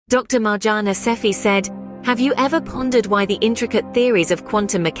Dr. Marjan Assefi said, "Have you ever pondered why the intricate theories of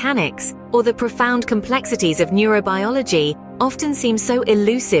quantum mechanics or the profound complexities of neurobiology often seem so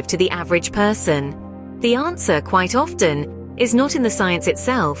elusive to the average person? The answer, quite often, is not in the science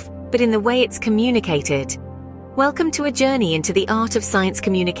itself, but in the way it's communicated." Welcome to a journey into the art of science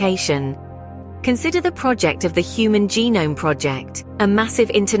communication. Consider the project of the Human Genome Project, a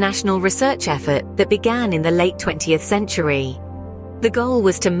massive international research effort that began in the late 20th century. The goal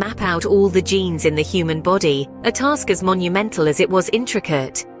was to map out all the genes in the human body, a task as monumental as it was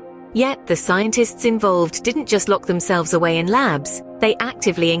intricate. Yet the scientists involved didn't just lock themselves away in labs, they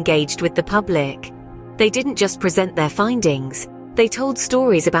actively engaged with the public. They didn't just present their findings, they told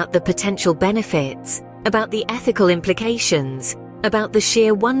stories about the potential benefits, about the ethical implications, about the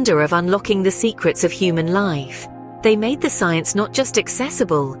sheer wonder of unlocking the secrets of human life. They made the science not just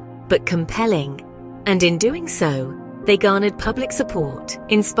accessible, but compelling. And in doing so, they garnered public support,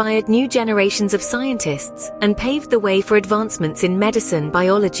 inspired new generations of scientists, and paved the way for advancements in medicine,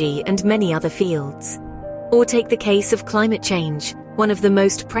 biology, and many other fields. Or take the case of climate change, one of the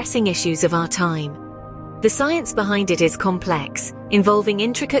most pressing issues of our time. The science behind it is complex, involving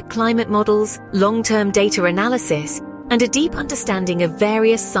intricate climate models, long-term data analysis, and a deep understanding of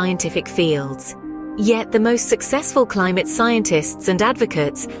various scientific fields. Yet the most successful climate scientists and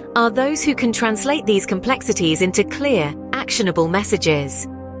advocates are those who can translate these complexities into clear, actionable messages.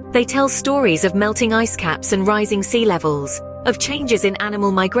 They tell stories of melting ice caps and rising sea levels, of changes in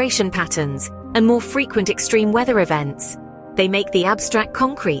animal migration patterns, and more frequent extreme weather events. They make the abstract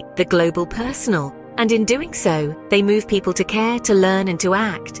concrete, the global personal, and in doing so, they move people to care, to learn, and to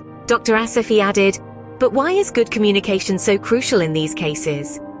act. Dr. Assefi added, "But why is good communication so crucial in these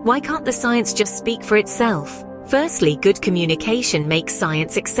cases? Why can't the science just speak for itself?" Firstly, good communication makes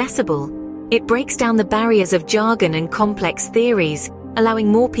science accessible. It breaks down the barriers of jargon and complex theories,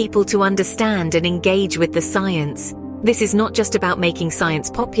 allowing more people to understand and engage with the science. This is not just about making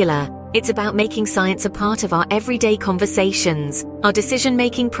science popular, it's about making science a part of our everyday conversations, our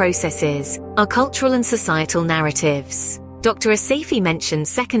decision-making processes, our cultural and societal narratives. Dr. Assefi mentioned,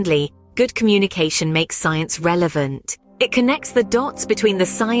 secondly, good communication makes science relevant. It connects the dots between the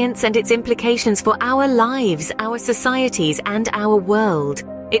science and its implications for our lives, our societies, and our world.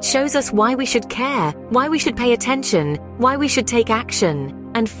 It shows us why we should care, why we should pay attention, why we should take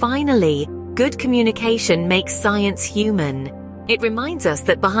action. And finally, good communication makes science human. It reminds us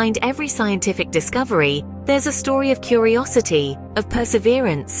that behind every scientific discovery, there's a story of curiosity, of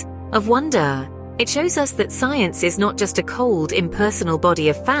perseverance, of wonder. It shows us that science is not just a cold, impersonal body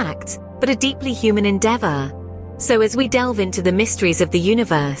of facts, but a deeply human endeavor. So as we delve into the mysteries of the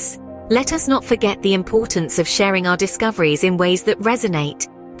universe, let us not forget the importance of sharing our discoveries in ways that resonate,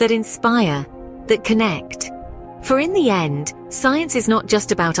 that inspire, that connect. For in the end, science is not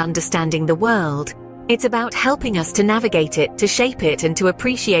just about understanding the world, it's about helping us to navigate it, to shape it, and to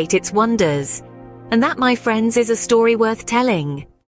appreciate its wonders. And that, my friends, is a story worth telling.